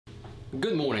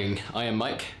Good morning, I am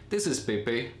Mike, this is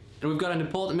Pepe, and we've got an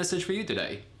important message for you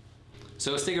today.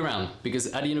 So stick around, because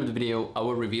at the end of the video, I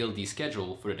will reveal the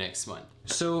schedule for the next month.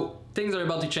 So things are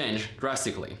about to change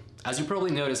drastically. As you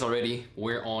probably noticed already,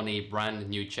 we're on a brand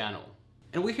new channel.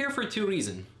 And we're here for two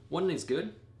reasons. One is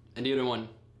good, and the other one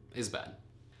is bad.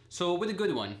 So with the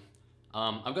good one,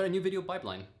 I've got a new video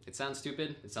pipeline. It sounds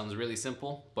stupid, it sounds really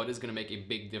simple, but it's gonna make a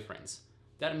big difference.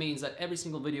 That means that every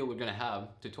single video we're gonna have,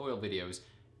 tutorial videos,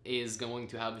 is going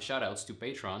to have the shoutouts to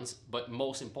patrons, but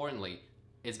most importantly,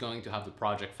 it's going to have the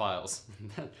project files.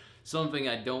 Something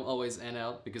I don't always end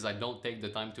out because I don't take the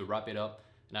time to wrap it up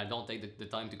and I don't take the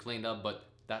time to clean it up, but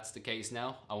that's the case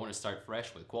now. I want to start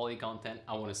fresh with quality content.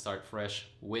 I want to start fresh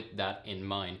with that in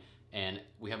mind. And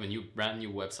we have a brand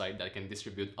new website that can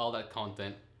distribute all that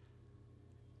content.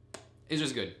 It's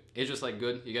just good. It's just like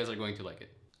good. You guys are going to like it.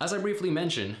 As I briefly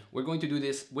mentioned, we're going to do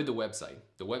this with the website.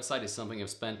 The website is something I've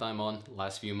spent time on the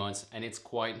last few months, and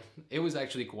it was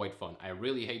actually quite fun. I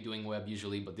really hate doing web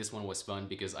usually, but this one was fun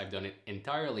because I've done it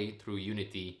entirely through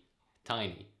Unity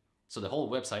Tiny. So the whole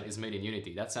website is made in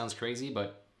Unity. That sounds crazy,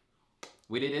 but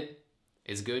we did it.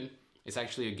 It's good. It's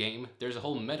actually a game. There's a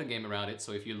whole meta game around it.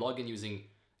 So if you log in using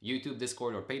YouTube,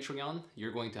 Discord, or Patreon,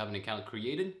 you're going to have an account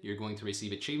created. You're going to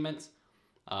receive achievements.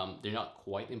 They're not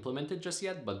quite implemented just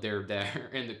yet, but they're there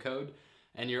in the code.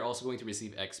 And you're also going to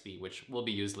receive XP, which will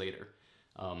be used later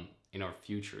in our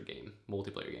future game,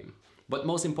 multiplayer game. But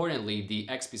most importantly, the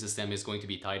XP system is going to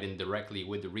be tied in directly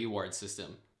with the reward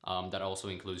system. That also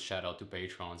includes shout out to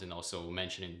patrons and also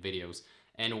mention in videos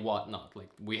and whatnot. Like,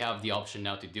 we have the option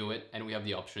now to do it, and we have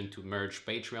the option to merge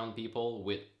Patreon people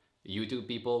with YouTube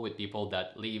people, with people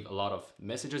that leave a lot of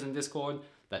messages in Discord,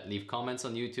 that leave comments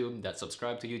on YouTube, that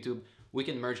subscribe to YouTube. We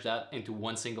can merge that into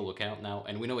one single account now,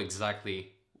 and we know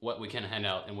exactly what we can hand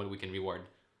out and what we can reward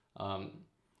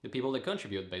the people that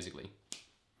contribute, basically.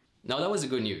 Now that was the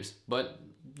good news, but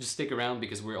just stick around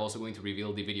because we're also going to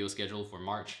reveal the video schedule for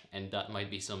March, and that might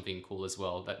be something cool as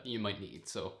well that you might need.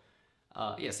 So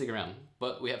yeah, stick around,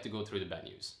 but we have to go through the bad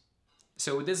news.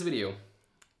 So with this video,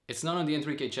 it's not on the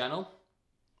N3K channel,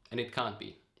 and it can't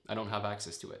be. I don't have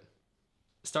access to it.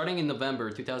 Starting in November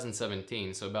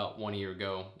 2017, so about 1 year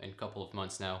ago and a couple of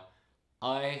months now,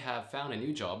 I have found a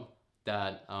new job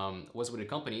that was with a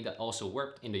company that also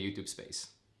worked in the YouTube space.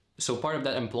 So part of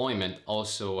that employment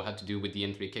also had to do with the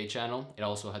N3K channel. It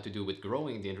also had to do with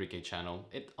growing the N3K channel.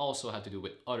 It also had to do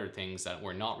with other things that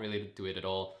were not related to it at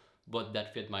all, but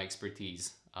that fit my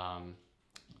expertise.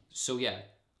 So yeah,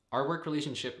 our work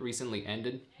relationship recently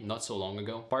ended not so long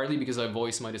ago, partly because I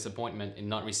voiced my disappointment in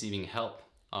not receiving help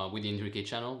with the N3K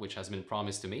channel, which has been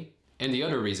promised to me. And the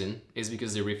other reason is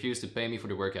because they refused to pay me for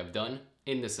the work I've done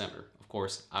in December, of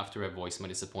course, after I voiced my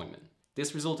disappointment.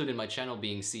 This resulted in my channel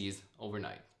being seized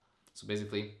overnight. So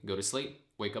basically, go to sleep,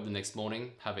 wake up the next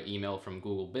morning, have an email from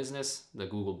Google Business, the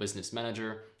Google Business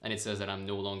Manager, and it says that I'm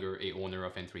no longer a owner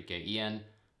of N3K EN.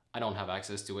 I don't have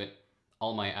access to it.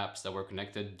 All my apps that were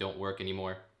connected don't work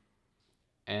anymore.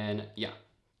 And yeah.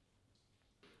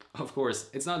 Of course,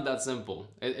 it's not that simple.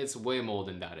 It's way more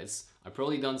than that. I've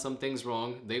probably done some things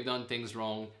wrong, they've done things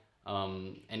wrong,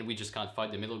 and we just can't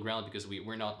find the middle ground because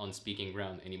we're not on speaking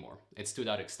ground anymore. It's to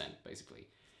that extent, basically.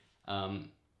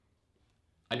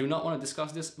 I do not want to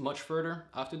discuss this much further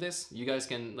after this. You guys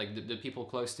can, like the people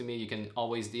close to me, you can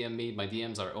always DM me. My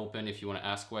DMs are open if you want to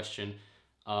ask a question.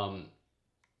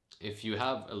 If you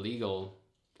have a legal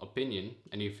opinion,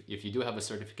 and if you do have a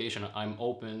certification, I'm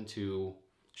open to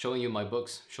showing you my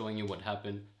books, showing you what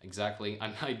happened exactly.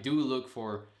 I do look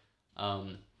for, how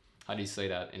do you say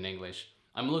that in English?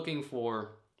 I'm looking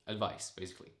for advice,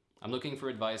 basically. I'm looking for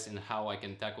advice in how I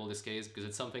can tackle this case, because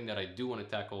it's something that I do want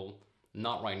to tackle,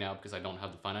 not right now because I don't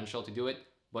have the financial to do it,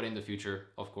 but in the future,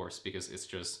 of course, because it's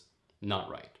just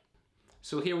not right.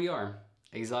 So here we are,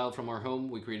 exiled from our home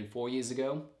we created 4 years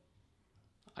ago.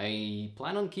 I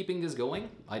plan on keeping this going.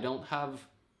 I don't have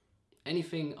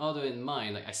anything other in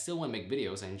mind. Like, I still want to make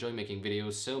videos. I enjoy making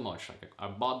videos so much. Like, I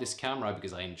bought this camera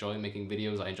because I enjoy making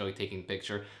videos. I enjoy taking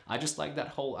pictures. I just like that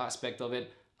whole aspect of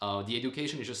it. The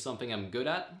education is just something I'm good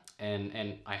at,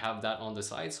 and I have that on the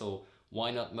side, so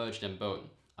why not merge them both?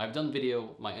 I've done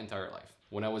video my entire life.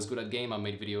 When I was good at game, I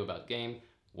made video about game.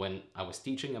 When I was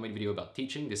teaching, I made video about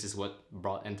teaching. This is what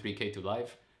brought N3K to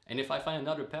life. And if I find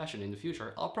another passion in the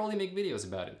future, I'll probably make videos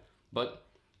about it. But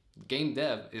game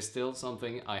dev is still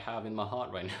something I have in my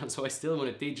heart right now, so I still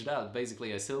want to teach that.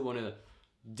 Basically, I still want to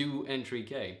do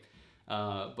N3K,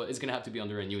 but it's gonna have to be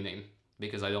under a new name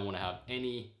because I don't want to have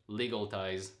any legal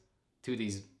ties to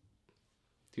these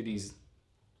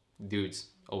dudes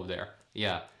over there.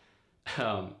 Yeah.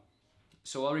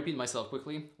 So I'll repeat myself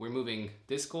quickly. We're moving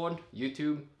Discord,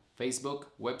 YouTube, Facebook,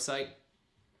 website,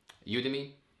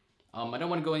 Udemy. I don't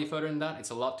want to go any further than that. It's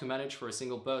a lot to manage for a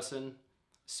single person.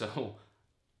 So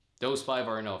those 5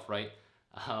 are enough, right?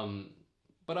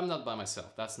 But I'm not by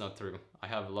myself. That's not true. I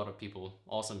have a lot of people,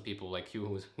 awesome people like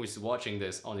you who's watching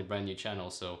this on a brand new channel.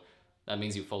 So that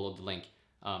means you followed the link.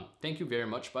 Thank you very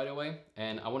much, by the way.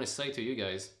 And I want to say to you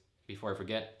guys, before I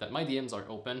forget, that my DMs are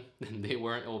open. They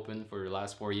weren't open for the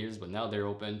last 4 years, but now they're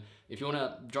open. If you want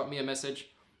to drop me a message,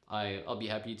 I'll be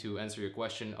happy to answer your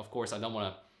question. Of course, I don't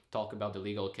want to talk about the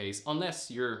legal case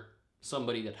unless you're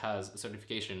somebody that has a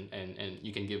certification and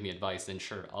you can give me advice, then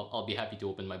sure, I'll be happy to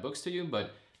open my books to you.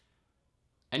 But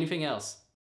anything else,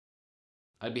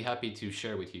 I'd be happy to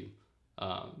share with you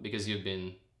because you've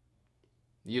been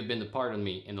a part of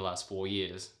me in the last 4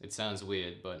 years. It sounds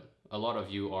weird, but a lot of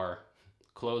you are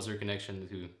closer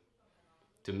connection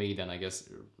to me than I guess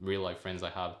real life friends I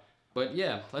have. But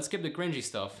yeah, let's skip the cringy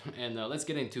stuff and let's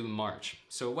get into March.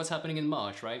 So what's happening in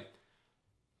March, right?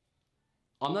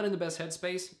 I'm not in the best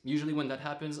headspace. Usually when that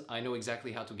happens, I know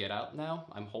exactly how to get out now.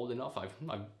 I'm old enough. I've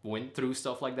went through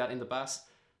stuff like that in the past.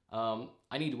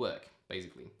 I need work,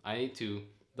 basically. I need to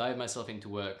dive myself into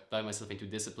work, dive myself into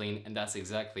discipline, and that's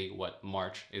exactly what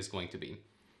March is going to be.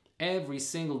 Every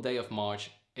single day of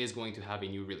March is going to have a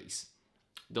new release.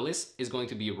 The list is going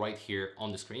to be right here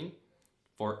on the screen.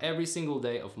 For every single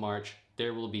day of March,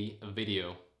 there will be a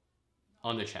video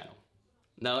on the channel.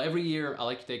 Now, every year I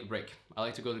like to take a break. I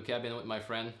like to go to the cabin with my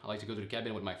friend. I like to go to the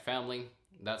cabin with my family.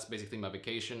 That's basically my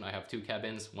vacation. I have 2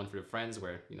 cabins, one for the friends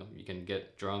where, you know, you can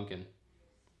get drunk and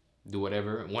do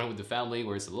whatever. One with the family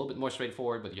where it's a little bit more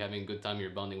straightforward, but you're having a good time,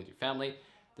 you're bonding with your family.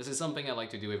 This is something I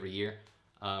like to do every year.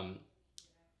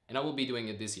 And I will be doing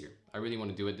it this year. I really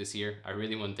want to do it this year. I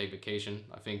really want to take vacation.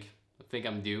 I think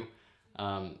I'm due.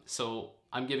 So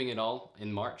I'm giving it all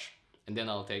in March, and then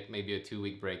I'll take maybe a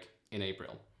 2-week break in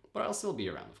April. But I'll still be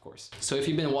around, of course. So if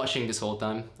you've been watching this whole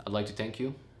time, I'd like to thank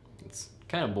you. It's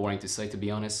kind of boring to say, to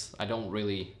be honest. I don't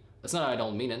really, it's not that I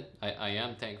don't mean it. I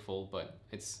am thankful, but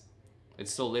it's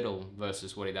so little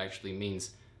versus what it actually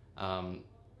means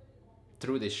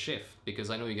through this shift, because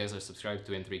I know you guys are subscribed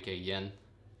to N3K EN,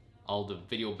 all the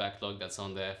video backlog that's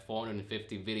on there,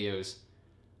 450 videos,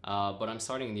 but I'm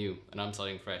starting new and I'm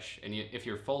starting fresh. And if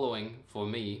you're following for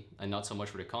me and not so much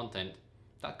for the content,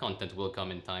 that content will come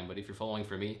in time. But if you're following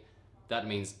for me, that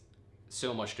means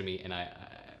so much to me, and I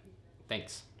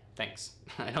thanks.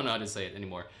 I don't know how to say it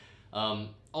anymore.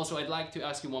 Also, I'd like to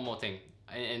ask you one more thing,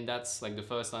 and that's like the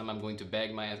first time I'm going to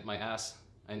beg my ass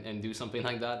and do something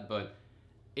like that. But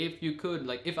if you could,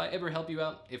 like, if I ever help you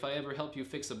out, if I ever help you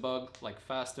fix a bug like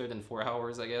faster than 4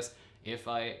 hours, I guess, if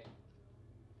I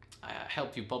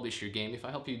help you publish your game, if I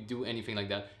help you do anything like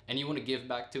that, and you want to give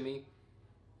back to me,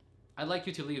 I'd like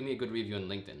you to leave me a good review on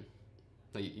LinkedIn.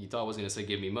 You thought I was gonna say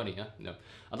give me money, huh? No.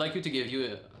 I'd like you to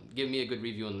give me a good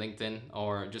review on LinkedIn,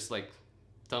 or just like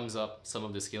thumbs up some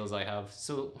of the skills I have,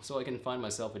 so I can find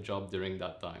myself a job during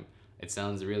that time. It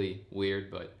sounds really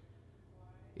weird, but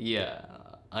yeah,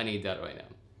 I need that right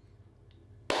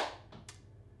now.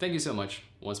 Thank you so much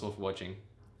once more for watching.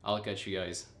 I'll catch you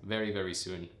guys very, very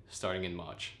soon, starting in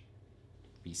March.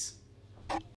 Peace.